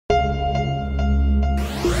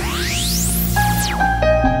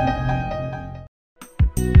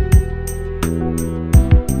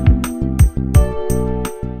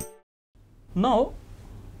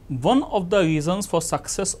one of the reasons for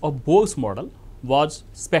success of Bohr's model was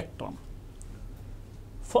spectrum.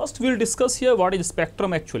 First, we will discuss here what is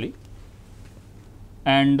spectrum actually,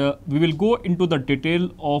 and we will go into the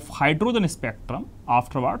detail of hydrogen spectrum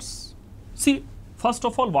afterwards. See, first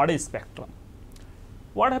of all, what is spectrum?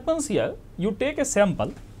 What happens here? You take a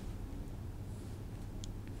sample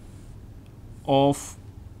of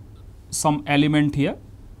some element here.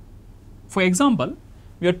 For example,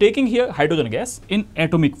 we are taking here hydrogen gas in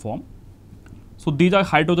atomic form. So, these are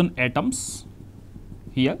hydrogen atoms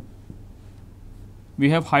here. We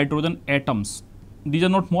have hydrogen atoms. These are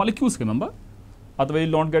not molecules, remember, otherwise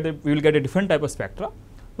we will get a different type of spectra.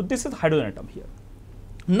 So, this is hydrogen atom here.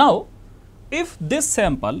 Now, if this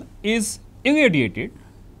sample is irradiated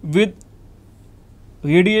with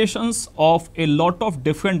radiations of a lot of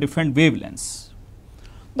different wavelengths,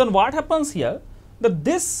 then what happens here, that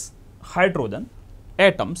this hydrogen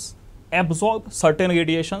atoms absorb certain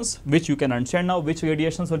radiations, which you can understand now which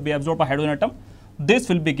radiations will be absorbed by hydrogen atom. This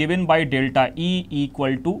will be given by delta E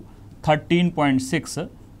equal to 13.6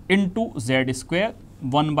 into Z square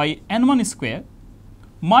 1 by N1 square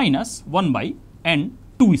minus 1 by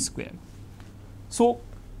N2 square. So,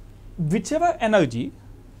 whichever energy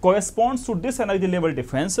corresponds to this energy level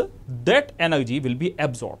difference, that energy will be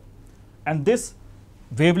absorbed, and this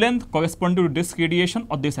wavelength corresponding to this radiation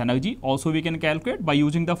or this energy also we can calculate by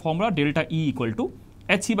using the formula delta E equal to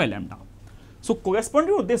Hc by lambda. So,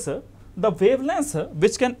 corresponding to this, the wavelengths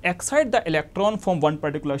which can excite the electron from one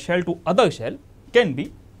particular shell to other shell can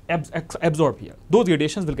be absorbed here. Those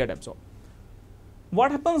radiations will get absorbed.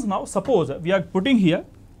 What happens now? Suppose we are putting here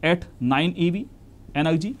at 9 eV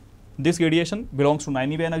energy. This radiation belongs to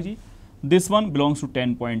 9 eV energy. This one belongs to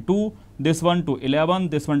 10.2, this one to 11,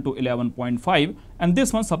 this one to 11.5, and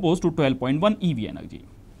this one supposed to 12.1 eV energy.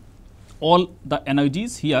 All the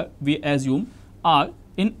energies here we assume are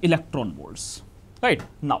in electron volts. Right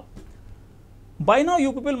now, by now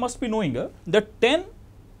you people must be knowing that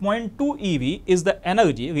 10.2 eV is the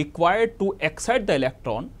energy required to excite the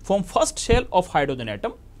electron from first shell of hydrogen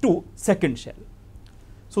atom to second shell.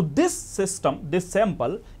 So, this system, this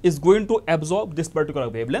sample is going to absorb this particular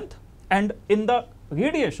wavelength, and in the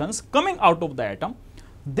radiations coming out of the atom,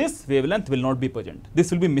 this wavelength will not be present. This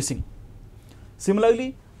will be missing.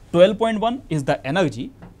 Similarly, 12.1 is the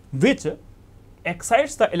energy which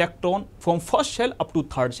excites the electron from first shell up to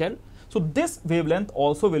third shell. So, this wavelength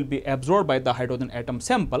also will be absorbed by the hydrogen atom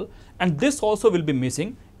sample, and this also will be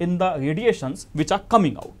missing in the radiations which are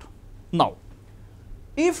coming out. Now,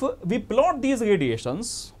 if we plot these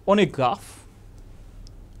radiations on a graph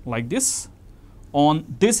like this, on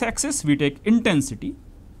this axis we take intensity,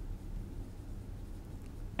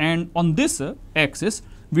 and on this axis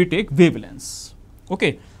we take wavelengths.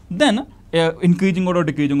 Okay, then increasing order,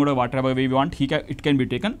 decreasing order, whatever way we want, it can be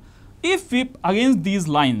taken. If we arrange these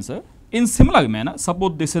lines in similar manner,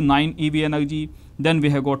 suppose this is 9 eV energy, then we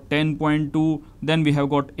have got 10.2, then we have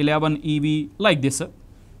got 11 eV like this.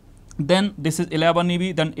 Then this is 11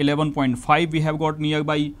 eV, then 11.5 we have got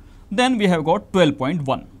nearby, then we have got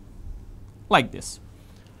 12.1 like this.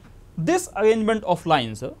 This arrangement of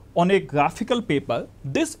lines on a graphical paper,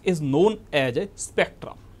 this is known as a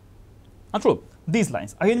spectrum. True, these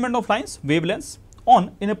lines, arrangement of lines, wavelengths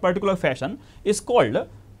on in a particular fashion is called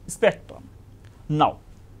spectrum. Now,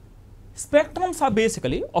 spectrums are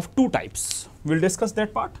basically of two types. We will discuss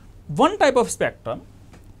that part. One type of spectrum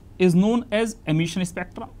is known as emission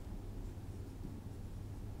spectrum.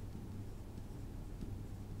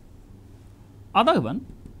 Other one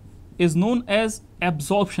is known as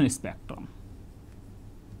absorption spectrum.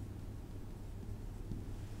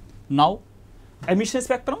 Now, emission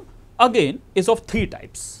spectrum again is of three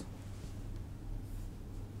types.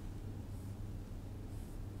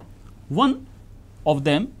 One of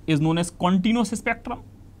them is known as continuous spectrum.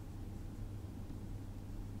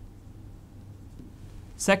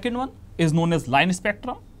 Second one is known as line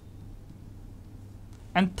spectrum.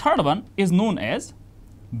 And third one is known as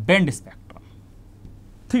band spectrum.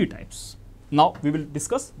 Three types. Now, we will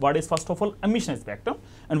discuss what is first of all emission spectrum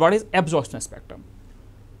and what is absorption spectrum.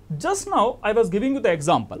 Just now, I was giving you the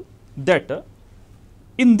example that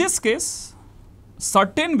in this case,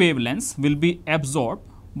 certain wavelengths will be absorbed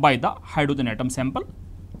by the hydrogen atom sample,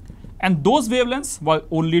 and those wavelengths were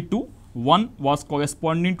only two. One was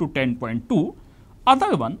corresponding to 10.2,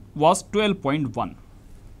 other one was 12.1.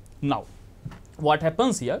 Now, what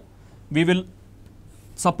happens here? We will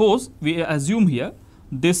suppose we assume here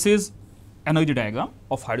this is energy diagram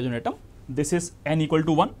of hydrogen atom. This is n equal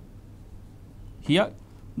to 1 here,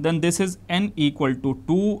 then this is n equal to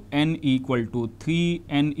 2, n equal to 3,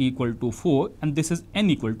 n equal to 4, and this is n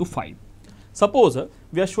equal to 5. Suppose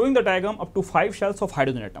we are showing the diagram up to 5 shells of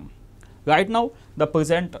hydrogen atom. Right now, the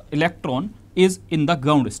present electron is in the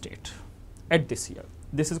ground state at this here.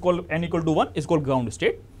 This is called n equal to 1 is called ground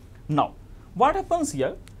state. Now, what happens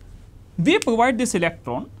here? We provide this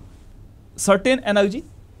electron certain energy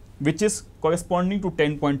which is corresponding to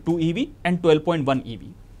 10.2 eV and 12.1 eV.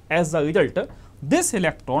 As a result, this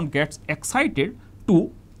electron gets excited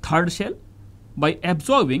to third shell by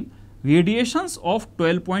absorbing radiations of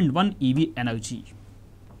 12.1 eV energy.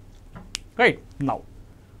 Right now,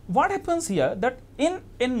 what happens here that in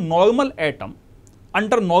normal atom,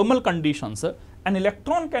 under normal conditions, an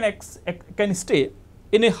electron can stay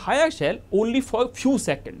in a higher shell only for few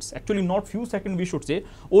seconds. Actually, not few seconds, we should say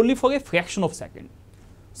only for a fraction of second.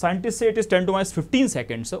 Scientists say it is 10 to minus 15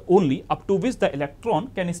 seconds only, up to which the electron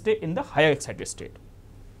can stay in the higher excited state.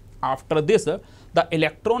 After this, the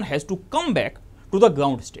electron has to come back to the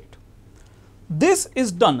ground state. This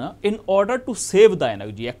is done in order to save the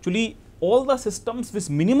energy. Actually, all the systems with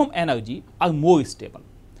minimum energy are more stable.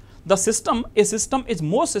 A system is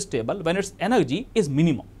most stable when its energy is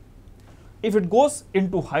minimum. If it goes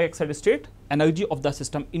into high excited state, energy of the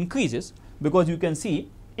system increases, because you can see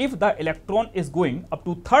if the electron is going up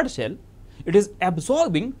to third shell, it is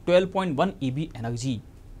absorbing 12.1 eV energy.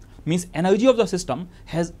 Means energy of the system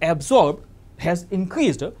has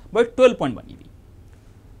increased by 12.1 eV.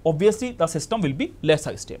 Obviously, the system will be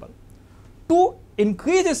lesser stable. To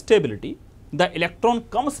increase its stability, the electron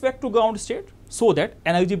comes back to ground state so that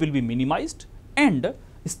energy will be minimized and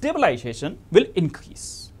stabilization will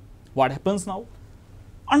increase. What happens now?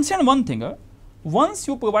 Understand one thing, once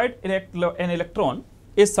you provide an electron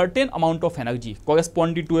a certain amount of energy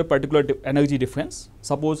corresponding to a particular energy difference,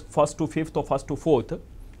 suppose first to fifth or first to fourth,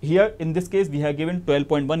 here in this case we have given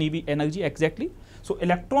 12.1 eV energy exactly. So,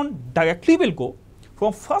 electron directly will go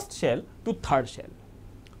from first shell to third shell.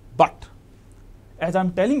 But as I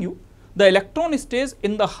am telling you, the electron stays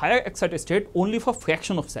in the higher excited state only for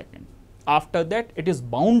fraction of second. After that, it is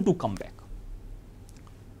bound to come back.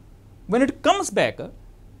 When it comes back,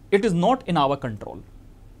 it is not in our control.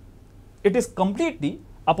 It is completely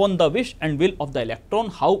upon the wish and will of the electron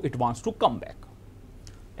how it wants to come back.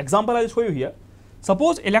 Example I will show you here.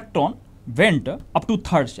 Suppose electron went up to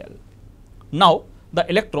third shell. Now, the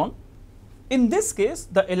electron, in this case,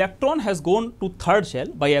 the electron has gone to third shell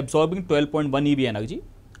by absorbing 12.1 eV energy.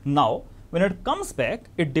 Now, when it comes back,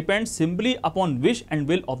 it depends simply upon wish and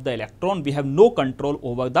will of the electron. We have no control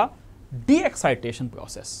over the de-excitation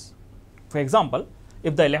process. For example,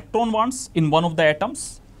 if the electron wants in one of the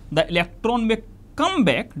atoms, the electron may come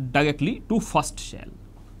back directly to first shell.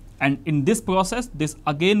 And in this process, this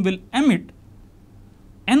again will emit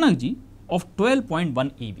energy of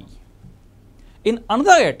 12.1 eV. In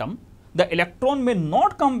another atom, the electron may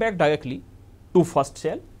not come back directly to first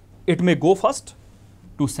shell. It may go first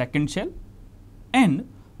to second shell and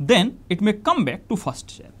then it may come back to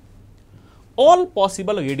first shell. All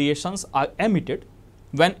possible radiations are emitted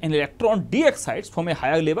when an electron de-excites from a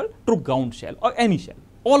higher level to ground shell or any shell.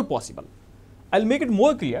 All possible. I will make it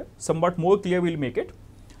more clear, somewhat more clear we will make it.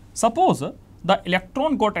 Suppose the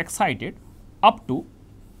electron got excited up to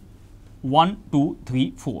 1, 2,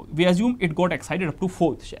 3, 4. We assume it got excited up to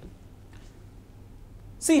fourth shell.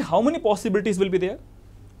 See how many possibilities will be there.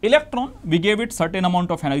 Electron, we gave it certain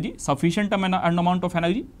amount of energy, sufficient amount of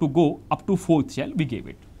energy to go up to fourth shell, we gave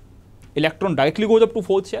it. Electron directly goes up to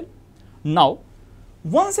fourth shell. Now,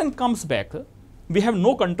 once it comes back, we have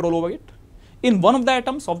no control over it. In one of the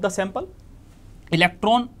atoms of the sample,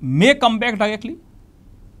 electron may come back directly.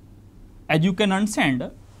 As you can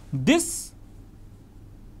understand, this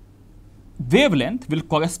wavelength will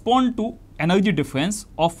correspond to energy difference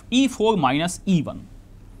of E4 minus E1,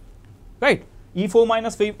 right? E4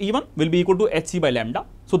 minus E1 will be equal to hc by lambda.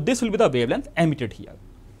 So, this will be the wavelength emitted here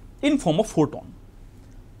in form of photon.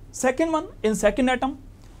 Second one, in second atom,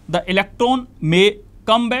 the electron may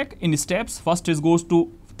come back in steps. First it goes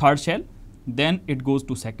to third shell, then it goes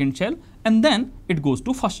to second shell, and then it goes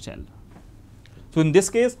to first shell. So, in this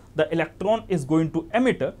case, the electron is going to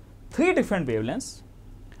emit 3 different wavelengths.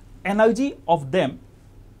 Energy of them,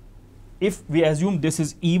 if we assume this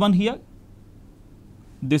is E1 here,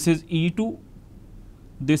 this is E2,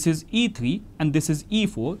 this is E3 and this is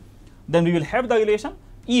E4, then we will have the relation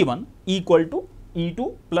E1 equal to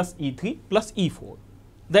E2 plus E3 plus E4.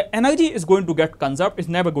 The energy is going to get conserved, it's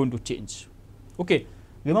never going to change. Okay.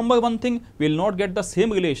 Remember one thing, we will not get the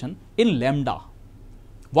same relation in lambda.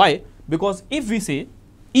 Why? Because if we say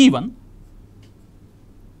E1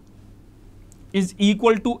 is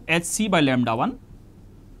equal to hc by lambda 1,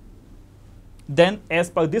 then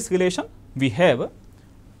as per this relation, we have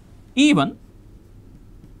E1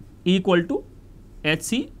 equal to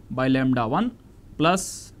Hc by lambda 1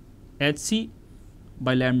 plus Hc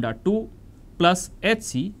by lambda 2 plus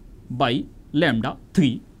Hc by lambda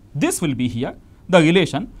 3. This will be here the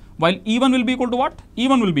relation, while E1 will be equal to what?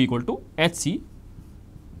 E1 will be equal to Hc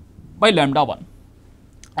by lambda 1,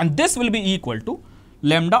 and this will be equal to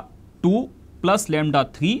lambda 2 plus lambda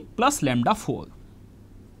 3 plus lambda 4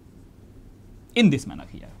 in this manner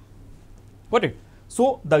here. Got it?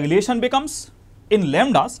 So, the relation becomes, in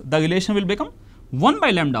lambdas, the relation will become 1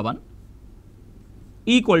 by lambda 1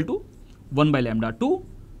 equal to 1 by lambda 2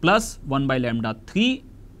 plus 1 by lambda 3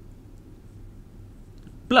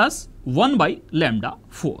 plus 1 by lambda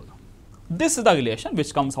 4. This is the relation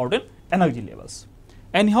which comes out in energy levels.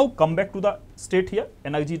 Anyhow, come back to the state here,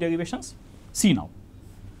 energy derivations. See now.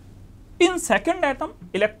 In second atom,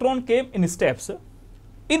 electron came in steps.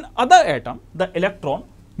 In other atom, the electron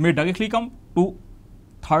may directly come to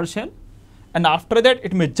third shell, and after that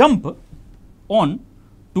it may jump on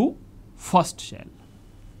to first shell.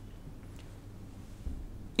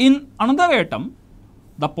 In another atom,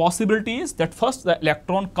 the possibility is that first the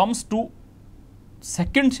electron comes to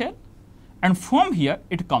second shell, and from here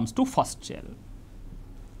it comes to first shell.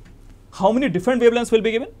 How many different wavelengths will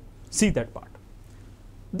be given? See that part.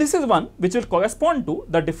 This is one which will correspond to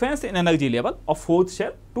the difference in energy level of fourth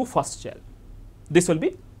shell to first shell. This will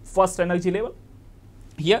be first energy level.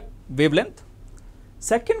 Here wavelength.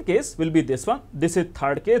 Second case will be this one. This is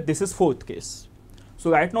third case. This is fourth case.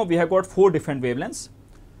 So right now we have got 4 different wavelengths.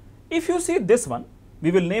 If you see this one,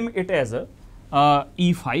 we will name it as a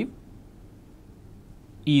E5,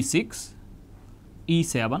 E6,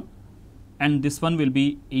 E7, and this one will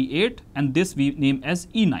be E8, and this we name as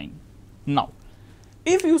E9. Now,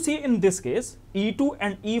 if you see in this case, E2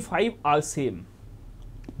 and E5 are same.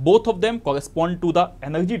 Both of them correspond to the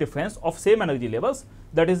energy difference of same energy levels,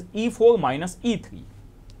 that is E4 minus E3.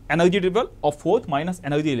 Energy level of fourth minus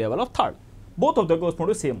energy level of third. Both of them correspond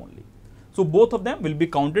to same only. So both of them will be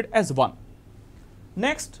counted as 1.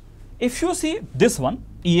 Next, if you see this one,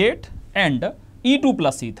 E8 and E2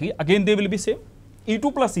 plus E3, again they will be same.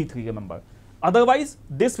 E2 plus E3, remember. Otherwise,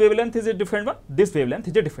 this wavelength is a different one, this wavelength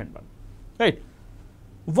is a different one. Right?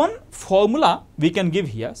 One formula we can give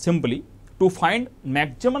here simply to find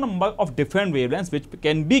maximum number of different wavelengths which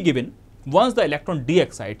can be given once the electron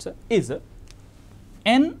de-excites is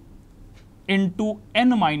n into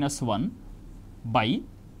n minus 1 by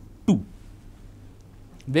 2.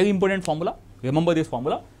 Very important formula. Remember this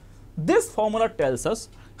formula. This formula tells us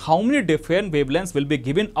how many different wavelengths will be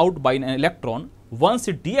given out by an electron once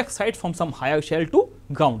it de-excites from some higher shell to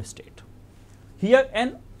ground state. Here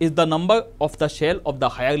n is the number of the shell of the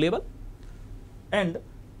higher level, and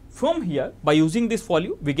from here by using this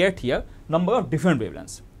value we get here number of different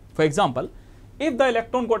wavelengths. For example, if the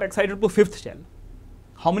electron got excited to fifth shell,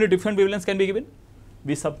 how many different wavelengths can be given?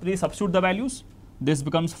 We simply substitute the values. This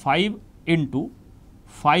becomes 5 into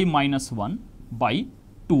 5 minus 1 by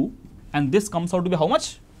 2, and this comes out to be how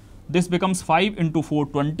much? This becomes 5 into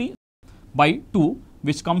 420 by 2,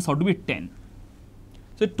 which comes out to be 10.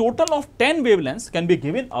 So, total of 10 wavelengths can be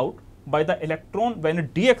given out by the electron when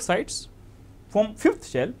it de-excites from fifth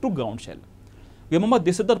shell to ground shell. Remember,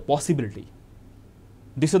 this is the possibility.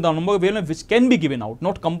 This is the number of wavelengths which can be given out,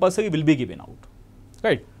 not compulsory will be given out.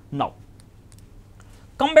 Right? Now,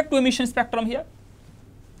 come back to emission spectrum here.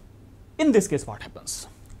 In this case, what happens?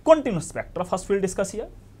 Continuous spectra, first we will discuss here.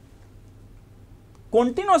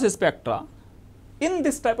 Continuous spectra, in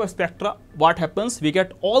this type of spectra, what happens? We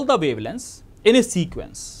get all the wavelengths in a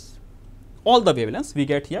sequence. All the wavelengths we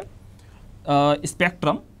get here.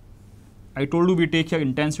 Spectrum, I told you we take here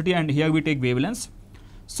intensity and here we take wavelengths.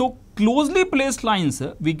 So, closely placed lines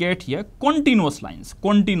we get here continuous lines.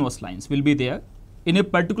 Continuous lines will be there in a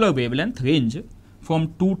particular wavelength range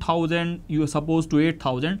from 2000 you suppose to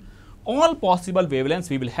 8000. All possible wavelengths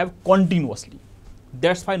we will have continuously.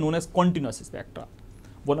 That's why known as continuous spectra.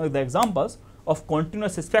 One of the examples of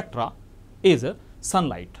continuous spectra is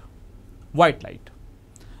sunlight, white light.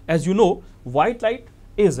 As you know, white light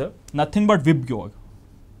is nothing but Vibgyor,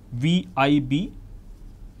 Vibgyor,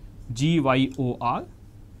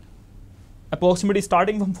 approximately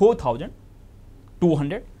starting from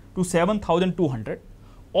 4200 to 7200.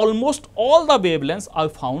 Almost all the wavelengths are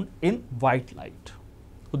found in white light.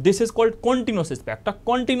 So this is called continuous spectra.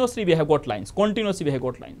 Continuously we have got lines. Continuously we have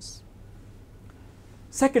got lines.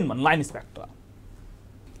 Second one, line spectra.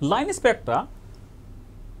 Line spectra,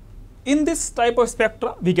 in this type of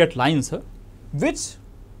spectra we get lines which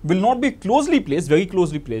will not be closely placed, very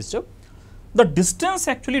closely placed. The distance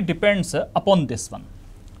actually depends upon this one.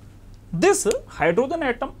 This hydrogen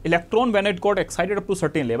atom electron, when it got excited up to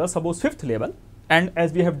certain level, suppose fifth level, And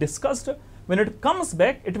as we have discussed, when it comes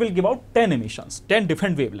back, it will give out 10 emissions, 10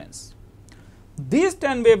 different wavelengths. These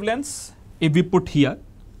 10 wavelengths, if we put here,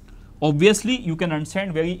 obviously you can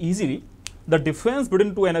understand very easily the difference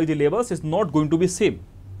between two energy levels is not going to be same.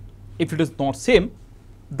 If it is not same,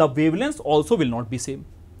 the wavelengths also will not be same.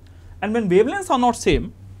 And when wavelengths are not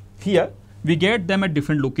same, here we get them at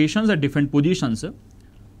different locations, at different positions,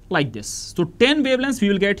 like this. So 10 wavelengths we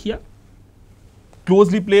will get here,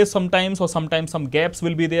 closely placed sometimes, or sometimes some gaps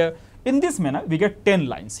will be there. In this manner, we get 10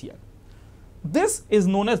 lines here. This is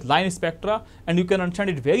known as line spectra, and you can understand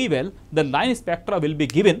it very well. The line spectra will be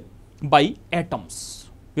given by atoms.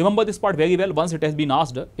 Remember this part very well once it has been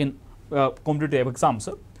asked in competitive exams.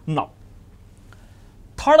 Now,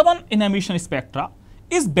 third one in emission spectra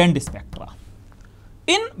is band spectra.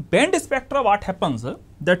 In band spectra, what happens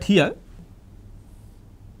that here,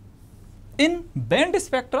 in band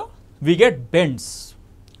spectra, we get bands,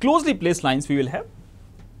 closely placed lines we will have,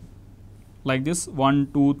 like this, 1,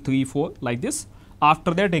 2, 3, 4, like this.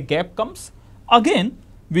 After that, a gap comes. Again,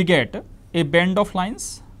 we get a band of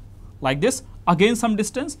lines, like this, again some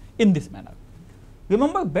distance, in this manner.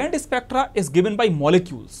 Remember, band spectra is given by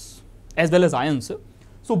molecules as well as ions.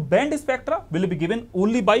 So, band spectra will be given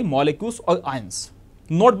only by molecules or ions,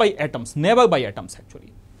 not by atoms, never by atoms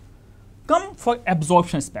actually. Come for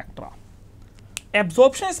absorption spectra.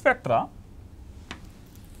 Absorption spectra,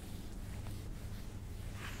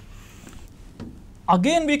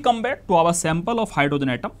 again we come back to our sample of hydrogen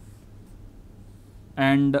atom,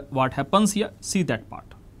 and what happens here, see that part.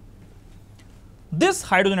 This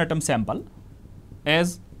hydrogen atom sample,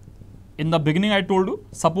 as in the beginning I told you,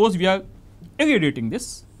 suppose we are irradiating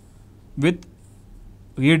this with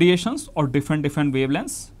radiations or different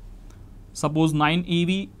wavelengths. Suppose 9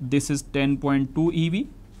 eV, this is 10.2 eV,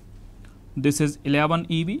 this is 11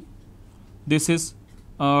 eV, this is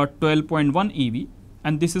 12.1 eV,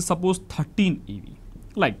 and this is suppose 13 eV,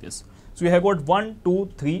 like this. So, we have got 1, 2,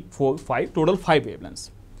 3, 4, 5, total 5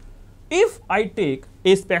 wavelengths. If I take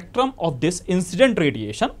a spectrum of this incident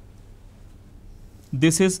radiation,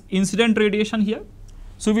 this is incident radiation here.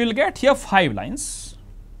 So, we will get here 5 lines,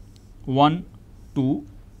 1, 2,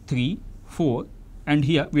 3, 4, and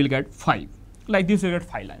here we will get 5, like this we will get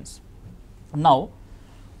 5 lines. Now,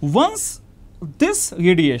 once these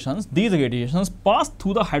radiations pass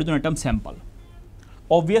through the hydrogen atom sample,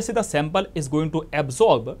 obviously the sample is going to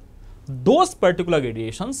absorb those particular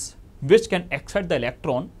radiations which can excite the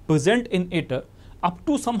electron present in it up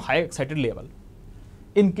to some high excited level.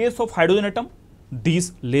 In case of hydrogen atom,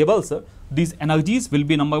 these levels, these energies will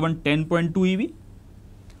be number 1 10.2 eV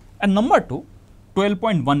and number 2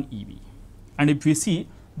 12.1 eV. And if we see,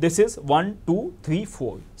 this is 1, 2, 3,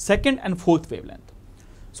 4, second and fourth wavelength.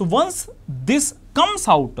 So, once this comes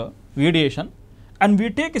out radiation and we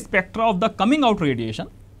take a spectra of the coming out radiation,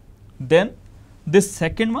 then this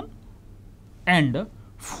second one and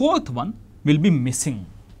fourth one will be missing.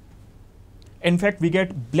 In fact, we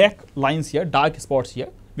get black lines here, dark spots here.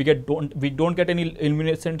 We don't get any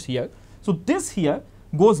luminescence here. So, this here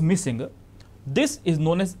goes missing. This is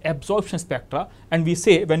known as absorption spectra, and we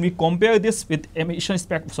say when we compare this with emission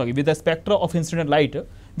spectra, with the spectra of incident light,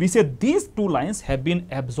 we say these two lines have been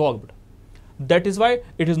absorbed. That is why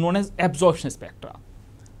it is known as absorption spectra.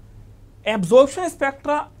 Absorption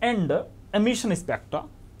spectra and emission spectra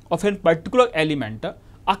of a particular element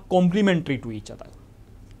are complementary to each other.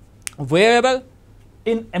 Wherever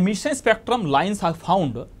in emission spectrum lines are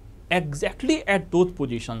found exactly at those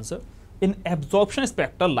positions, in absorption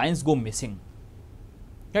spectra lines go missing.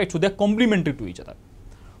 Right, so they are complementary to each other.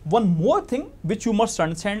 One more thing which you must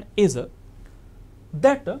understand is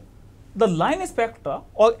that the line spectra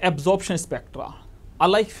or absorption spectra are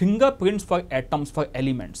like fingerprints for atoms, for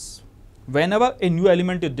elements. Whenever a new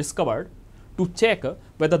element is discovered, to check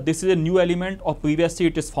whether this is a new element or previously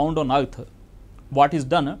it is found on Earth, what is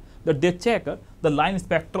done that they check the line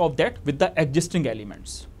spectra of that with the existing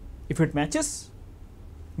elements. If it matches,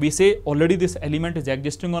 we say already this element is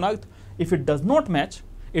existing on Earth. If it does not match,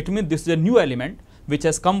 it means this is a new element which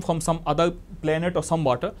has come from some other planet or some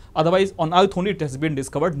water. Otherwise, on Earth only it has been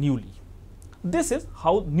discovered newly. This is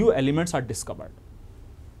how new elements are discovered.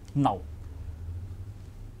 Now,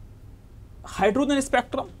 hydrogen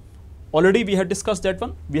spectrum, already we have discussed that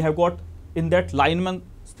one. We have got in that Lyman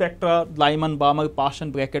spectra, Lyman, Balmer,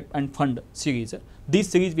 Paschen, Brackett and Fund series. These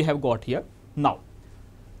series we have got here. Now,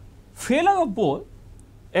 failure of Bohr,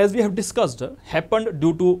 as we have discussed, happened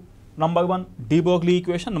due to number 1 de Broglie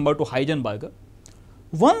equation, number 2 Heisenberg.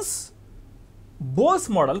 Once Bohr's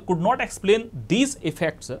model could not explain these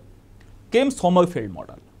effects, came Sommerfeld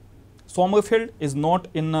model. Sommerfeld is not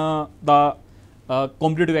in the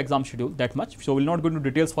competitive exam schedule that much. So, we will not go into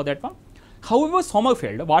details for that one. However,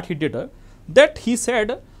 Sommerfeld, what he did, that he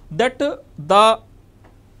said that the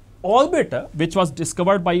orbit which was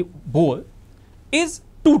discovered by Bohr is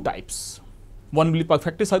two types. One will be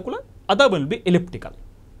perfectly circular, other one will be elliptical.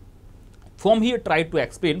 From here he tried to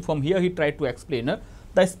explain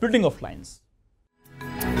the splitting of lines.